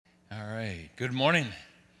right. Good morning.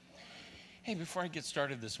 Hey, before I get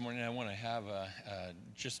started this morning, I want to have a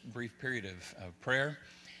just brief period of prayer.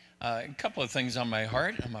 A couple of things on my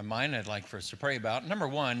heart, on my mind, I'd like for us to pray about. Number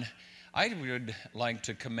one, I would like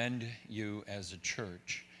to commend you as a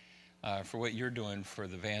church for what you're doing for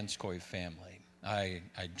the Vanscoy family. I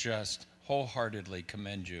just wholeheartedly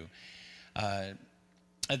commend you.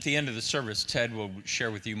 At the end of the service, Ted will share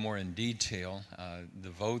with you more in detail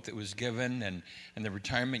the vote that was given and the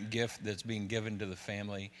retirement gift that's being given to the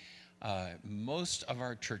family. Most of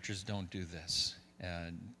our churches don't do this,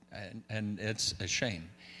 and it's a shame,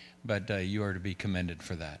 but you are to be commended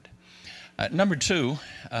for that. Number two,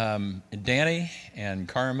 Danny and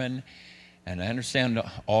Carmen, and I understand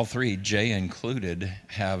all three, Jay included,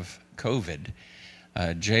 have COVID.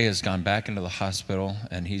 Jay has gone back into the hospital,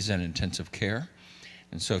 and he's in intensive care.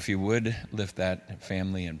 And so if you would lift that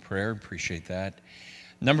family in prayer, appreciate that.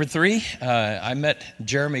 Number three, I met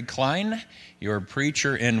Jeremy Klein, your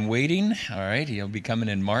preacher in waiting. All right, he'll be coming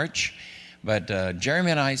in March. But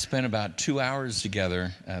Jeremy and I spent about 2 hours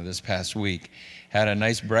together this past week. Had a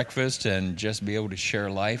nice breakfast and just be able to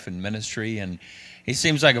share life and ministry. And he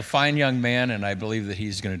seems like a fine young man, and I believe that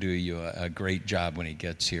he's going to do you a great job when he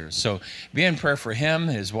gets here. So be in prayer for him,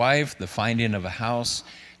 his wife, the finding of a house,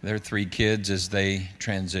 their 3 kids as they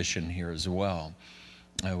transition here as well.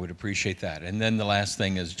 I would appreciate that. And then the last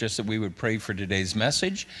thing is just that we would pray for today's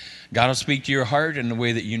message. God will speak to your heart in the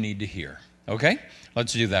way that you need to hear. Okay?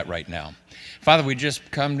 Let's do that right now. Father, we just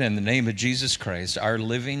come in the name of Jesus Christ, our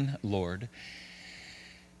living Lord.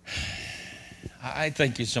 I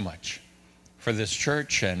thank you so much for this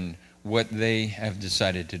church and what they have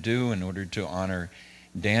decided to do in order to honor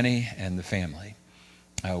Danny and the family.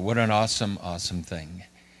 What an awesome, awesome thing.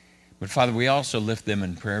 But Father, we also lift them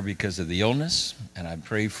in prayer because of the illness, and I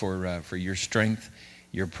pray for your strength,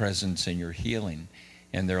 your presence, and your healing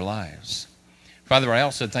in their lives. Father, I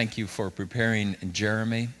also thank you for preparing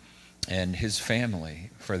Jeremy and his family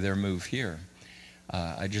for their move here.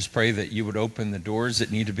 I just pray that you would open the doors that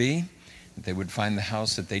need to be, that they would find the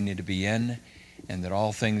house that they need to be in, and that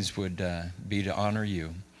all things would be to honor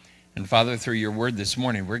you. And Father, through your word this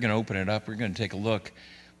morning, we're going to open it up, we're going to take a look,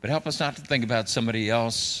 but help us not to think about somebody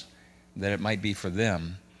else, that it might be for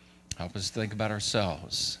them. Help us think about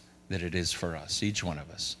ourselves, that it is for us, each one of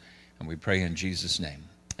us. And we pray in Jesus' name,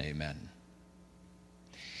 amen.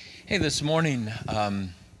 Hey, this morning,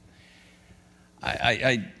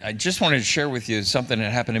 I just wanted to share with you something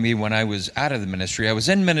that happened to me when I was out of the ministry. I was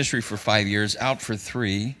in ministry for 5 years, out for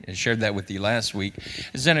 3. I shared that with you last week. I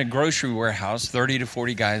was in a grocery warehouse, 30 to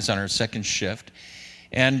 40 guys on our second shift.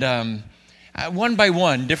 And one by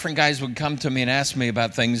one, different guys would come to me and ask me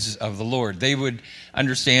about things of the Lord. They would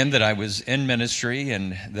understand that I was in ministry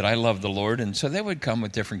and that I loved the Lord, and so they would come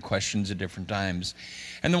with different questions at different times.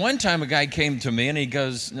 And the one time a guy came to me and he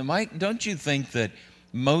goes, "Mike, don't you think that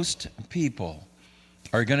most people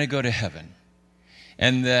are going to go to heaven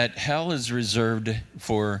and that hell is reserved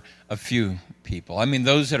for a few people? I mean,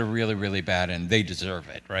 those that are really, really bad, and they deserve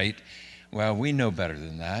it, right?" Well, we know better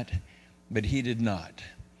than that, but he did not.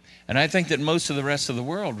 And I think that most of the rest of the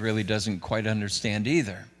world really doesn't quite understand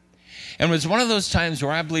either. And it was one of those times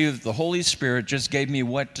where I believe that the Holy Spirit just gave me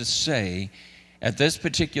what to say at this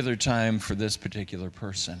particular time for this particular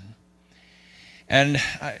person. And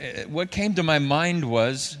what came to my mind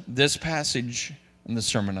was this passage in the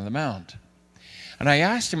Sermon on the Mount. And I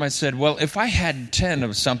asked him, I said, well, if I had 10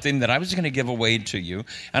 of something that I was going to give away to you,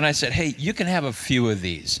 and I said, hey, you can have a few of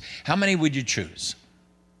these, how many would you choose?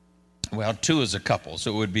 Well, 2 is a couple,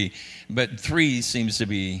 so it would be, but 3 seems to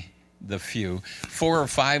be the few. 4 or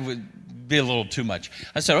 5 would be a little too much.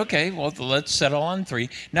 I said, okay, well, let's settle on 3.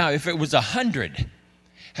 Now, if it was 100,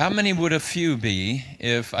 how many would a few be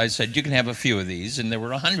if I said, you can have a few of these, and there were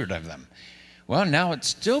 100 of them? Well, now it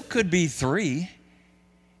still could be 3.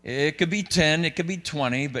 It could be 10, it could be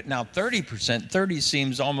 20, but now 30%, 30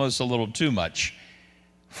 seems almost a little too much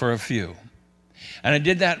for a few. And I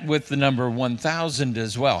did that with the number 1,000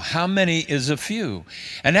 as well. How many is a few?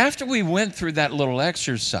 And after we went through that little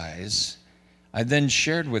exercise, I then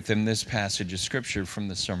shared with him this passage of Scripture from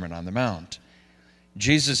the Sermon on the Mount.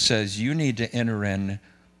 Jesus says, you need to enter in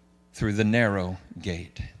through the narrow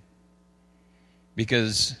gate.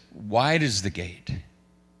 Because wide is the gate,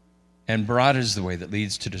 and broad is the way that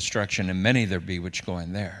leads to destruction, and many there be which go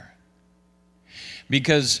in there.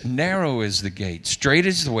 Because narrow is the gate, straight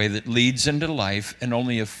is the way that leads into life, and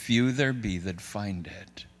only a few there be that find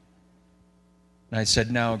it. And I said,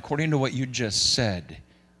 now, according to what you just said,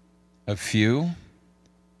 a few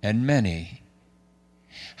and many,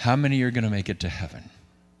 how many are going to make it to heaven?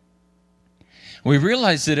 We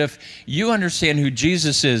realize that if you understand who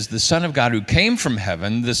Jesus is, the Son of God who came from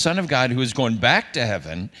heaven, the Son of God who is going back to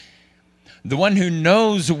heaven, the one who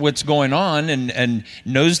knows what's going on and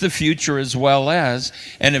knows the future as well as,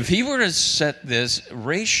 and if he were to set this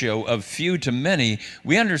ratio of few to many,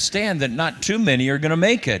 we understand that not too many are going to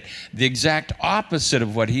make it. The exact opposite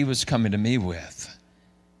of what he was coming to me with.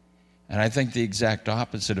 And I think the exact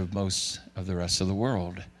opposite of most of the rest of the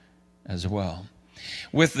world as well.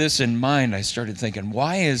 With this in mind, I started thinking,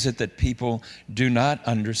 why is it that people do not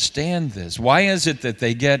understand this? Why is it that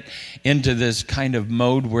they get into this kind of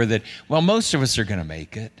mode where that, well, most of us are going to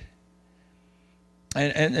make it?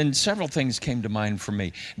 And several things came to mind for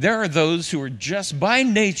me. There are those who are just by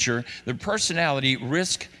nature, their personality,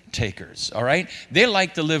 risk takers, all right? They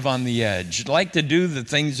like to live on the edge, like to do the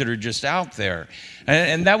things that are just out there.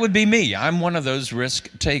 And that would be me. I'm one of those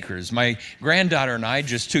risk takers. My granddaughter and I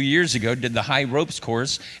just 2 years ago did the high ropes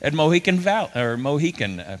course at Mohican Valley, or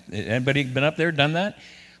Mohican. Anybody been up there, done that?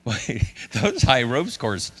 Well, those high ropes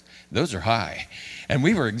courses, those are high. And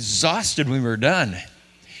we were exhausted when we were done.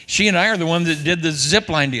 She and I are the ones that did the zip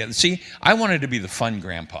line together. See, I wanted to be the fun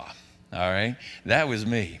grandpa, all right? That was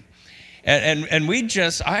me. And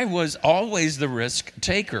I was always the risk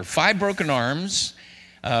taker. 5 broken arms,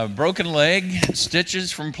 broken leg,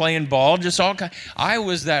 stitches from playing ball, just all kinds. I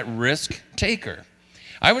was that risk taker.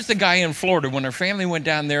 I was the guy in Florida when our family went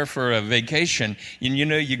down there for a vacation. And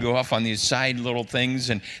you go off on these side little things,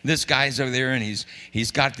 and this guy's over there, and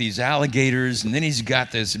he's got these alligators, and then he's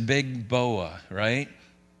got this big boa, right?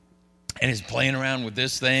 And he's playing around with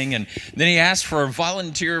this thing, and then he asked for a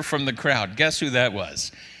volunteer from the crowd. Guess who that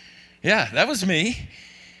was? Yeah, that was me.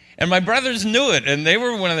 And my brothers knew it, and they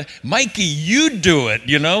were one of the, Mikey, you do it,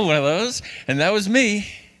 one of those. And that was me.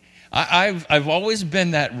 I've always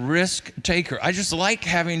been that risk taker. I just like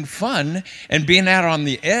having fun and being out on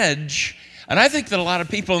the edge. And I think that a lot of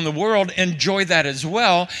people in the world enjoy that as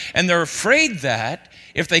well, and they're afraid that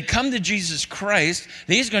if they come to Jesus Christ,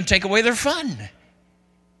 that he's going to take away their fun.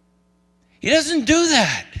 He doesn't do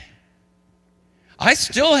that. I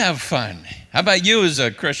still have fun. How about you as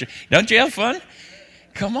a Christian? Don't you have fun?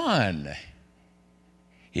 Come on.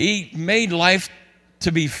 He made life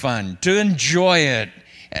to be fun, to enjoy it.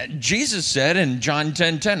 Jesus said in John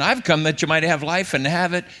 10:10, I've come that you might have life and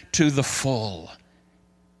have it to the full.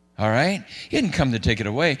 All right? He didn't come to take it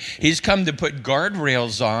away. He's come to put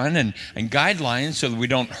guardrails on and guidelines so that we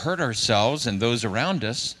don't hurt ourselves and those around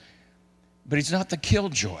us. But he's not the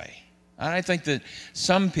killjoy. And I think that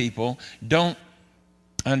some people don't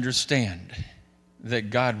understand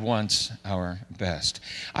that God wants our best.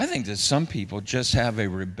 I think that some people just have a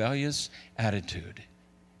rebellious attitude.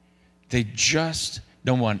 They just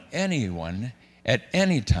don't want anyone at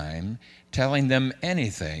any time telling them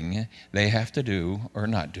anything they have to do or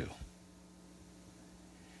not do.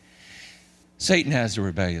 Satan has a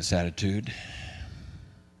rebellious attitude,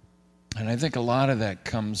 and I think a lot of that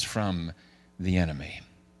comes from the enemy.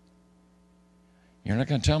 You're not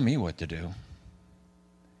going to tell me what to do.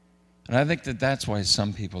 And I think that that's why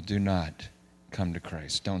some people do not come to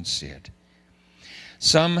Christ, don't see it.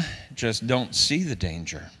 Some just don't see the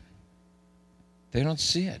danger. They don't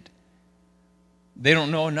see it. They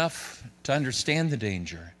don't know enough to understand the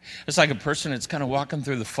danger. It's like a person that's kind of walking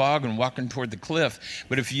through the fog and walking toward the cliff.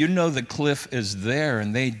 But if you know the cliff is there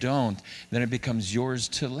and they don't, then it becomes yours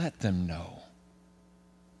to let them know.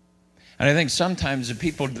 And I think sometimes the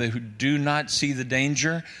people who do not see the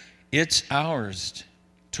danger, it's ours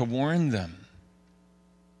to warn them.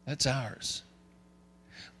 That's ours.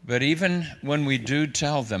 But even when we do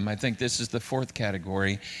tell them, I think this is the 4th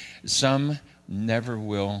category, some never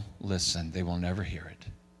will listen. They will never hear it.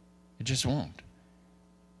 It just won't.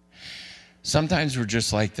 Sometimes we're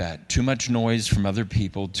just like that. Too much noise from other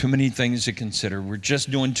people, too many things to consider. We're just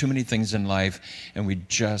doing too many things in life, and we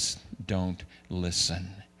just don't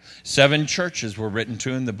listen. 7 churches were written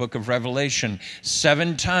to in the book of Revelation.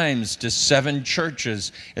 7 times to 7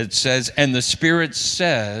 churches it says, and the Spirit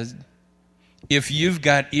said, if you've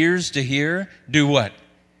got ears to hear, do what?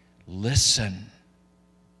 Listen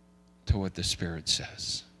to what the Spirit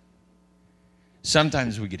says.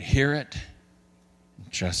 Sometimes we could hear it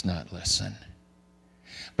and just not listen.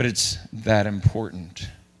 But it's that important.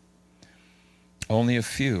 Only a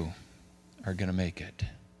few are going to make it.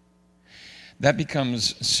 That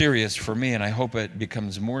becomes serious for me, and I hope it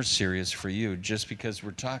becomes more serious for you just because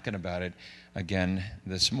we're talking about it again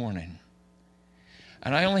this morning.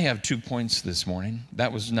 And I only have 2 points this morning.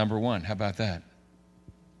 That was number 1. How about that?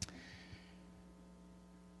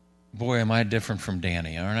 Boy, am I different from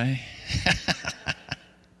Danny, aren't I?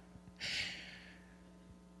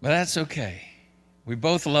 But that's okay, We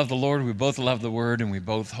both love the Lord, we both love the Word, and we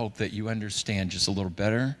both hope that you understand just a little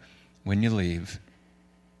better when you leave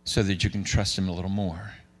so that you can trust Him a little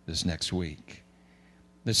more this next week.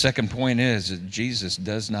 The second point is that Jesus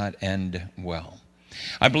does not end well.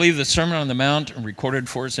 I believe the Sermon on the Mount, recorded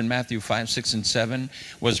for us in Matthew 5, 6, and 7,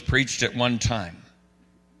 was preached at one time.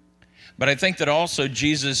 But I think that also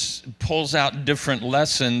Jesus pulls out different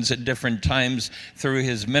lessons at different times through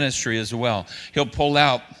his ministry as well. He'll pull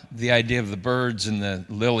out the idea of the birds and the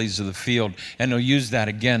lilies of the field, and he'll use that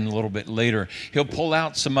again a little bit later. He'll pull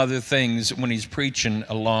out some other things when he's preaching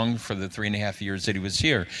along for the 3.5 years that he was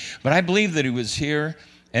here. But I believe that he was here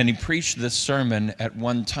and he preached this sermon at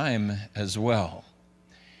one time as well.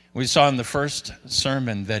 We saw in the first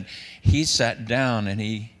sermon that he sat down and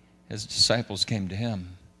his disciples came to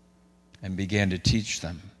him and began to teach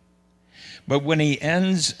them. But when he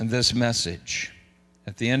ends this message,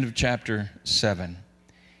 at the end of chapter 7,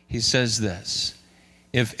 he says this: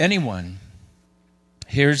 if anyone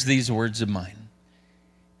hears these words of mine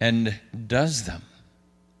and does them,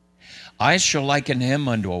 I shall liken him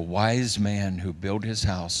unto a wise man who built his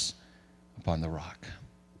house upon the rock.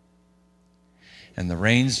 And the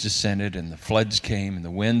rains descended, and the floods came, and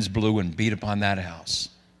the winds blew and beat upon that house.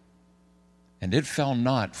 And it fell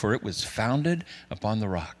not, for it was founded upon the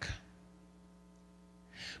rock.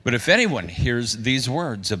 But if anyone hears these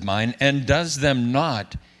words of mine and does them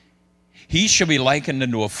not, he shall be likened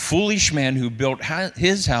unto a foolish man who built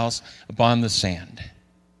his house upon the sand.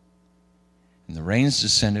 And the rains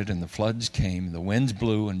descended, and the floods came, and the winds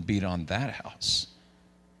blew and beat on that house.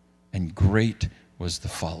 And great was the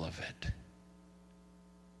fall of it.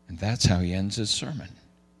 And that's how he ends his sermon.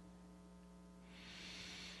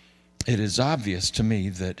 It is obvious to me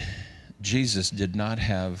that Jesus did not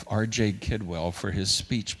have R.J. Kidwell for his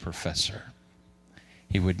speech professor.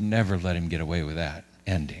 He would never let him get away with that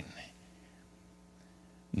ending.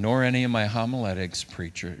 Nor any of my homiletics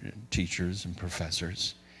teachers and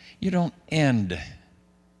professors. You don't end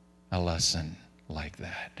a lesson like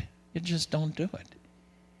that. You just don't do it.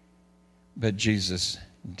 But Jesus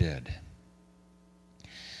did.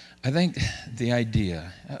 I think the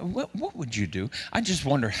idea, what would you do? I just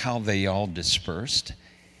wonder how they all dispersed.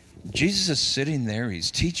 Jesus is sitting there,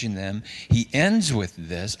 he's teaching them. He ends with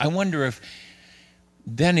this. I wonder if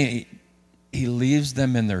then he leaves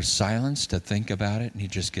them in their silence to think about it, and he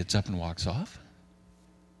just gets up and walks off.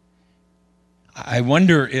 I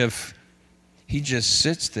wonder if he just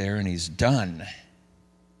sits there and he's done.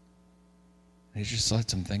 He just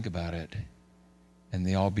lets them think about it, and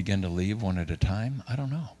they all begin to leave one at a time. I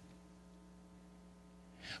don't know.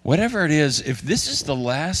 Whatever it is, if this is the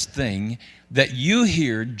last thing that you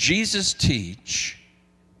hear Jesus teach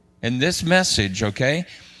in this message, okay,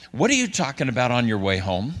 what are you talking about on your way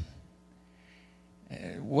home?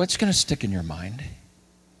 What's going to stick in your mind?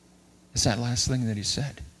 It's that last thing that he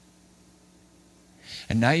said.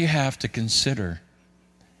 And now you have to consider,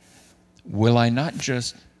 will I not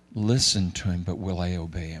just listen to him, but will I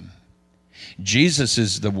obey him? Jesus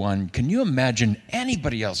is the one. Can you imagine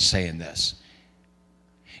anybody else saying this?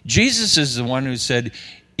 Jesus is the one who said,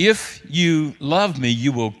 if you love me,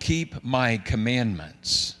 you will keep my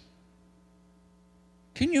commandments.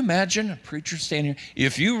 Can you imagine a preacher standing here?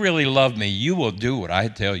 If you really love me, you will do what I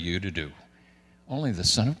tell you to do. Only the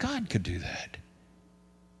Son of God could do that.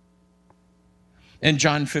 In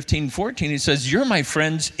John 15:14, he says, you're my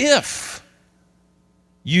friends if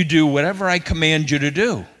you do whatever I command you to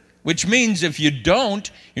do. Which means if you don't,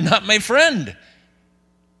 you're not my friend.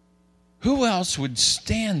 Who else would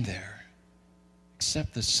stand there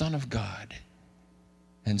except the Son of God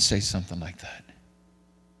and say something like that?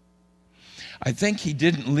 I think he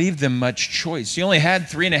didn't leave them much choice. He only had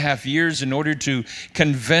 3.5 years in order to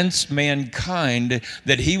convince mankind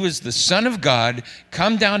that he was the Son of God,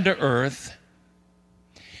 come down to earth,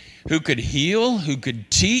 who could heal, who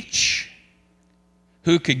could teach,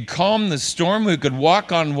 who could calm the storm, who could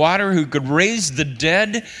walk on water, who could raise the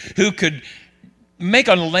dead, who could make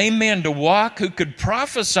a lame man to walk, who could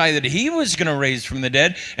prophesy that he was going to raise from the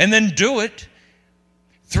dead and then do it.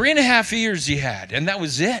 3.5 years he had, and that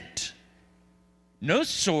was it. No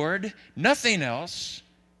sword, nothing else,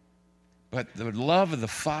 but the love of the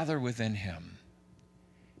Father within him.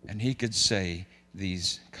 And he could say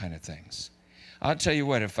these kind of things. I'll tell you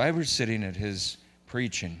what, if I were sitting at his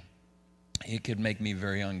preaching, it could make me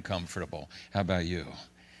very uncomfortable. How about you?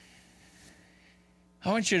 I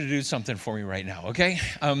want you to do something for me right now, okay?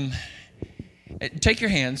 Take your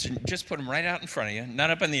hands and just put them right out in front of you. Not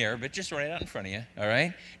up in the air, but just right out in front of you, all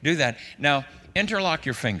right? Do that. Now, interlock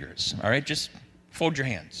your fingers, all right? Just fold your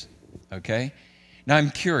hands, okay? Now, I'm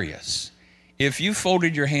curious. if you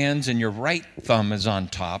folded your hands and your right thumb is on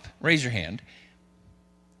top, raise your hand.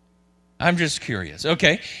 I'm just curious.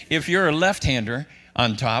 Okay, if you're a left-hander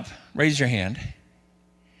on top, raise your hand.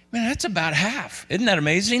 Man, that's about half. Isn't that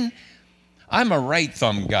amazing? I'm a right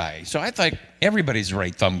thumb guy, so I thought everybody's a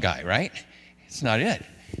right thumb guy, right? It's not it.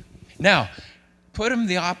 Now, put them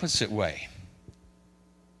the opposite way.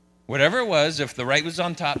 Whatever it was, if the right was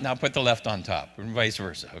on top, now put the left on top, and vice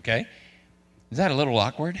versa, okay? Is that a little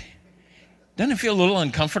awkward? Doesn't it feel a little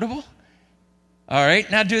uncomfortable? All right,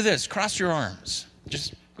 now do this. Cross your arms.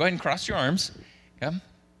 Just go ahead and cross your arms. Come.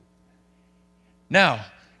 Now,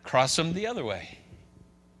 cross them the other way.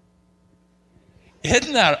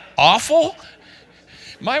 Isn't that awful?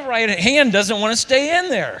 My right hand doesn't want to stay in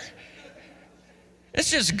there.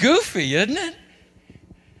 It's just goofy, isn't it?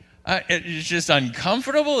 It's just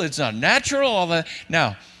uncomfortable. It's not natural. All that.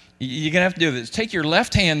 Now, you're going to have to do this. Take your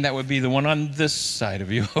left hand. That would be the one on this side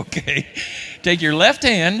of you, okay? Take your left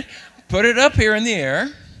hand, put it up here in the air,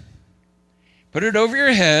 put it over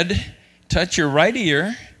your head, touch your right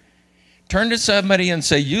ear, turn to somebody and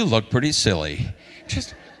say, "You look pretty silly."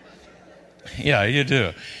 Just, yeah, you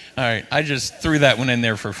do. All right, I just threw that one in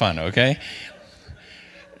there for fun, okay?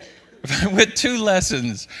 With two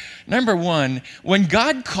lessons. Number one, when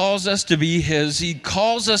God calls us to be His, He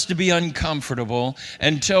calls us to be uncomfortable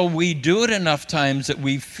until we do it enough times that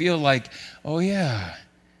we feel like, oh yeah,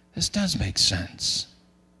 this does make sense.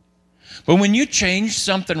 But when you change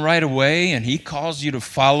something right away and He calls you to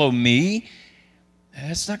follow me,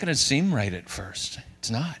 it's not going to seem right at first. It's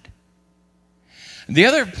not. The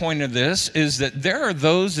other point of this is that there are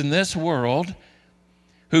those in this world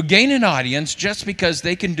who gain an audience just because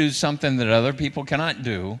they can do something that other people cannot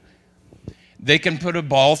do. They can put a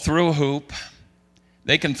ball through a hoop.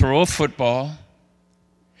 They can throw a football.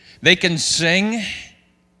 They can sing.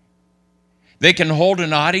 They can hold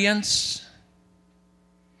an audience.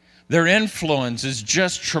 Their influence is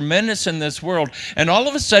just tremendous in this world. And all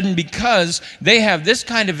of a sudden, because they have this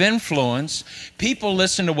kind of influence, people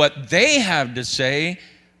listen to what they have to say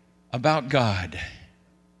about God.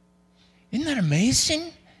 Isn't that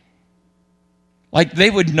amazing? Like they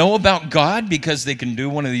would know about God because they can do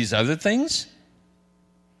one of these other things?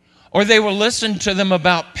 Or they will listen to them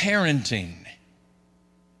about parenting.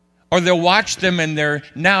 Or they'll watch them and they're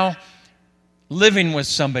now living with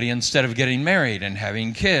somebody instead of getting married and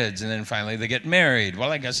having kids, and then finally they get married. Well,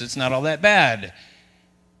 I guess it's not all that bad.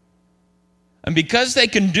 And because they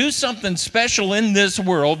can do something special in this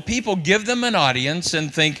world, people give them an audience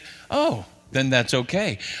and think, oh, then that's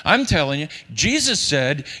okay. I'm telling you, Jesus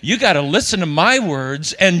said, you got to listen to my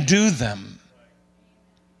words and do them.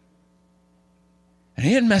 And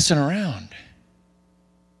He ain't messing around.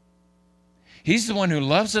 He's the one who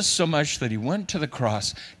loves us so much that He went to the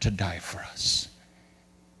cross to die for us.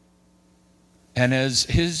 And as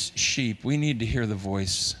His sheep, we need to hear the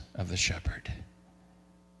voice of the shepherd.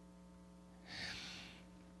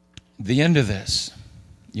 The end of this,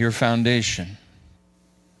 your foundation,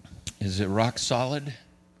 is it rock solid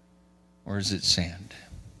or is it sand?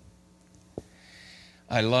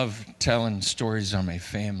 I love telling stories on my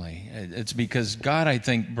family. It's because God, I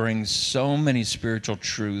think, brings so many spiritual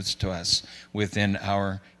truths to us within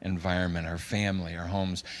our environment, our family, our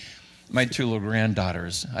homes. My two little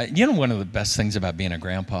granddaughters, one of the best things about being a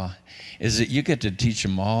grandpa is that you get to teach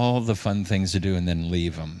them all the fun things to do and then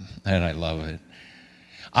leave them, and I love it.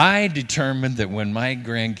 I determined that when my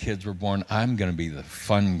grandkids were born, I'm going to be the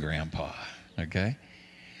fun grandpa, okay?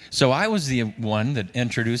 So I was the one that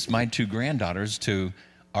introduced my two granddaughters to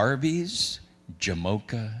Arby's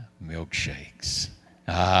Jamocha milkshakes.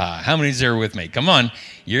 How many's there with me? Come on,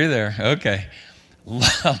 you're there. Okay.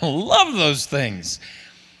 Love those things.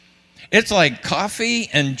 It's like coffee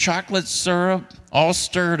and chocolate syrup all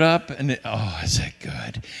stirred up, and is it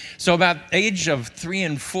good? So about age of 3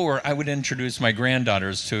 and 4, I would introduce my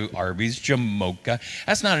granddaughters to Arby's Jamocha.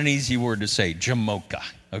 That's not an easy word to say, Jamocha,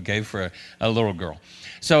 okay, for a little girl.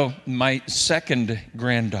 So my second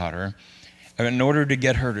granddaughter, in order to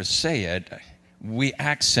get her to say it, we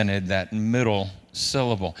accented that middle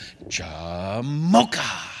syllable,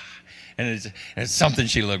 Jamocha. And it's something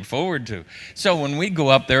she looked forward to. So when we'd go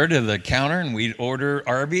up there to the counter and we'd order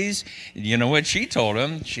Arby's, you know what she told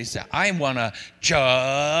them? She said, I want a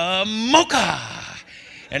Jamocha.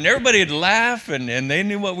 And everybody would laugh, and they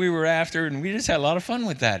knew what we were after, and we just had a lot of fun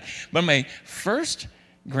with that. But my first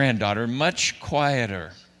granddaughter, much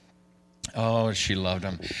quieter. Oh, she loved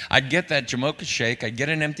them. I'd get that Jamocha shake. I'd get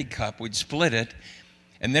an empty cup. We'd split it.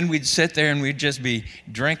 And then we'd sit there and we'd just be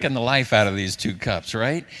drinking the life out of these two cups,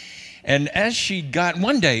 right? And as she got to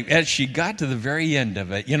the very end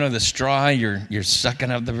of it, the straw you're sucking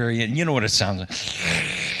up the very end, you know what it sounds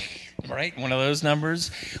like, right? One of those numbers.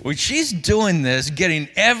 Well, she's doing this, getting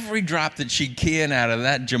every drop that she can out of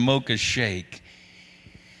that Jamocha shake.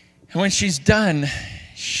 And when she's done,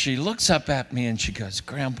 she looks up at me and she goes,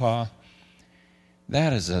 "Grandpa,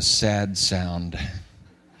 that is a sad sound."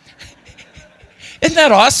 Isn't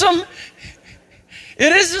that awesome?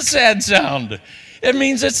 It is a sad sound. It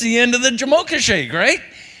means it's the end of the Jamocha shake, right?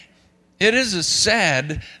 It is a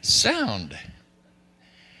sad sound.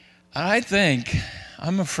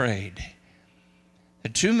 I'm afraid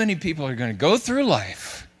that too many people are going to go through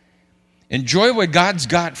life, enjoy what God's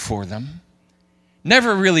got for them,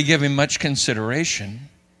 never really give him much consideration,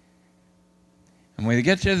 and when they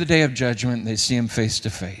get to the day of judgment, they see him face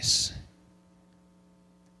to face.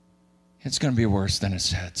 It's going to be worse than a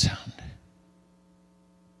sad sound.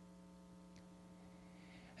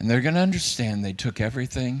 And they're going to understand they took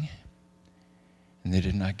everything and they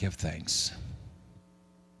did not give thanks.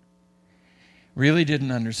 Really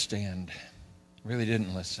didn't understand. Really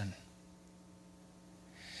didn't listen.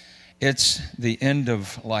 It's the end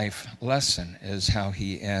of life lesson is how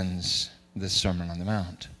he ends this Sermon on the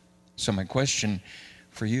Mount. So my question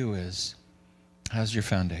for you is, how's your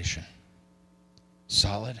foundation?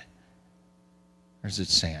 Solid? Or is it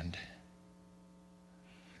sand?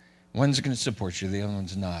 One's going to support you, the other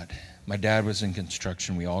one's not. My dad was in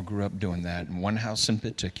construction. We all grew up doing that. In one house in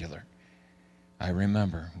particular, I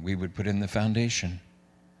remember we would put in the foundation,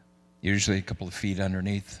 usually a couple of feet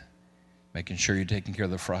underneath, making sure you're taking care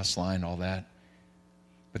of the frost line, all that.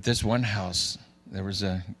 But this one house, there was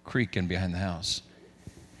a creek in behind the house.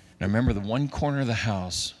 And I remember the one corner of the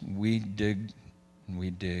house, we dig, and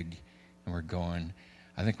we're going.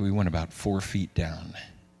 I think we went about 4 feet down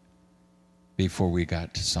before we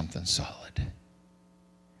got to something solid.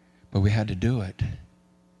 But we had to do it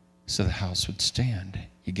so the house would stand.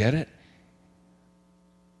 You get it?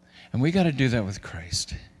 And we got to do that with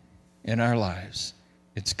Christ in our lives.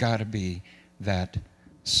 It's got to be that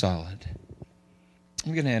solid.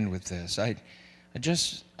 I'm going to end with this. I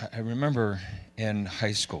remember in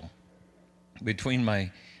high school, between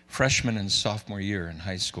my freshman and sophomore year in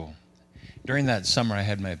high school, during that summer I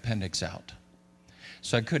had my appendix out.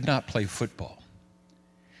 So I could not play football.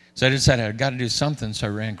 So I decided I'd got to do something, so I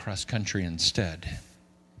ran cross country instead.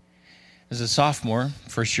 As a sophomore,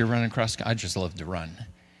 first year running cross country, I just loved to run.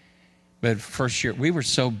 But first year, we were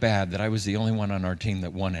so bad that I was the only one on our team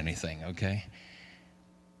that won anything, okay?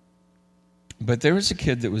 But there was a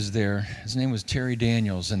kid that was there. His name was Terry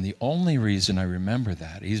Daniels, and the only reason I remember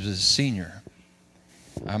that, he was a senior.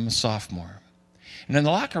 I'm a sophomore. And in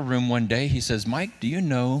the locker room one day, he says, "Mike, do you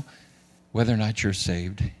know whether or not you're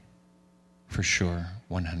saved?" "For sure,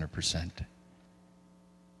 100%.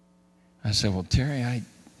 I said, "Well, Terry,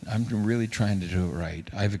 I'm really trying to do it right.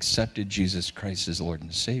 I've accepted Jesus Christ as Lord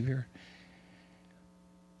and Savior.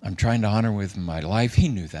 I'm trying to honor with my life." He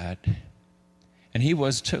knew that. And he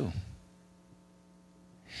was too.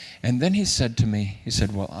 And then he said to me,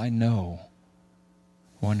 "Well, I know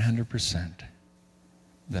 100%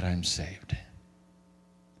 that I'm saved."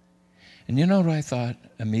 And you know what I thought?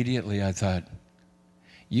 Immediately I thought,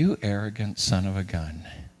 "You arrogant son of a gun.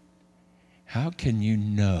 How can you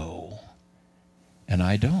know and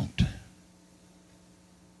I don't?"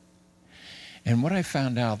 And what I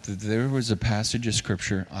found out, that there was a passage of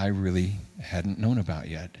Scripture I really hadn't known about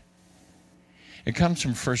yet. It comes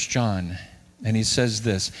from 1 John, and he says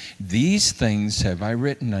this, "These things have I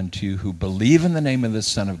written unto you who believe in the name of the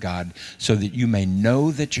Son of God, so that you may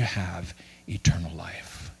know that you have eternal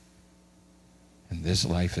life. And this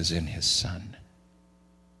life is in his Son."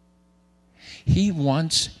 He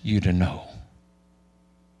wants you to know.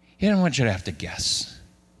 He doesn't want you to have to guess.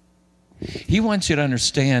 He wants you to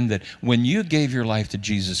understand that when you gave your life to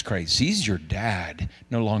Jesus Christ, he's your dad,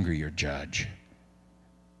 no longer your judge.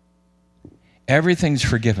 Everything's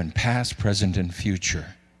forgiven, past, present, and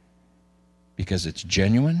future, because it's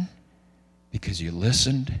genuine, because you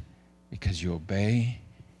listened, because you obey,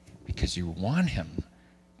 because you want him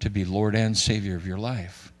to be Lord and Savior of your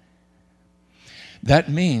life. That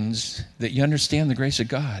means that you understand the grace of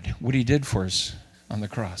God, what he did for us on the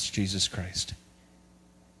cross, Jesus Christ.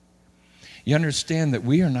 You understand that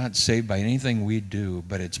we are not saved by anything we do,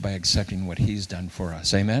 but it's by accepting what he's done for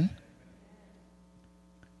us. Amen?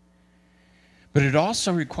 But it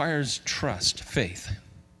also requires trust, faith.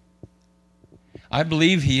 I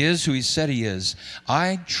believe he is who he said he is.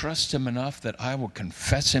 I trust him enough that I will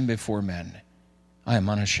confess him before men. I am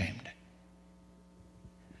unashamed.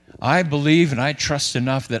 I believe and I trust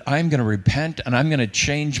enough that I'm going to repent and I'm going to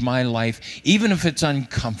change my life, even if it's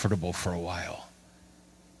uncomfortable for a while,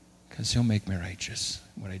 because he'll make me righteous,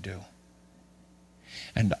 what I do.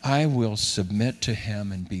 And I will submit to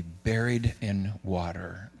him and be buried in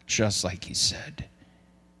water, just like he said,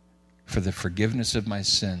 for the forgiveness of my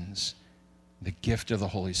sins, the gift of the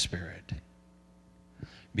Holy Spirit,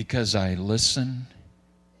 because I listen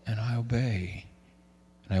and I obey,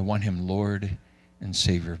 and I want him Lord and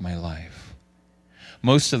Savior of my life.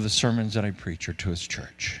 Most of the sermons that I preach are to his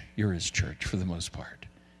church. You're his church for the most part.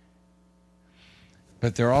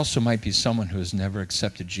 But there also might be someone who has never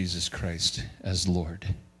accepted Jesus Christ as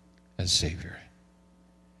Lord, as Savior.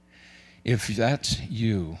 If that's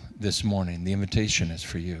you this morning, the invitation is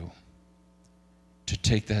for you to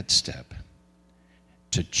take that step,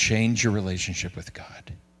 to change your relationship with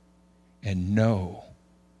God, and know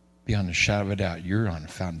beyond a shadow of a doubt you're on a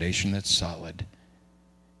foundation that's solid.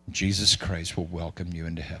 Jesus Christ will welcome you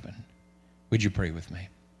into heaven. Would you pray with me?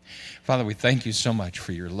 Father, we thank you so much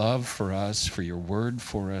for your love for us, for your word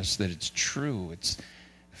for us, that it's true, it's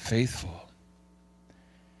faithful.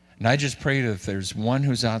 And I just pray that if there's one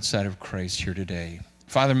who's outside of Christ here today,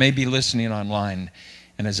 Father, may be listening online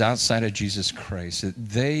and is outside of Jesus Christ, that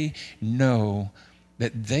they know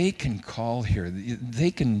that they can call here,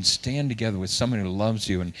 they can stand together with someone who loves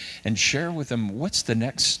you and share with them what's the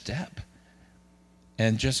next step.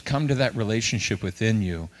 And just come to that relationship within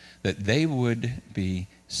you that they would be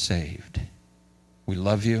saved. We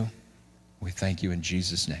love you. We thank you in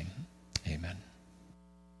Jesus' name. Amen.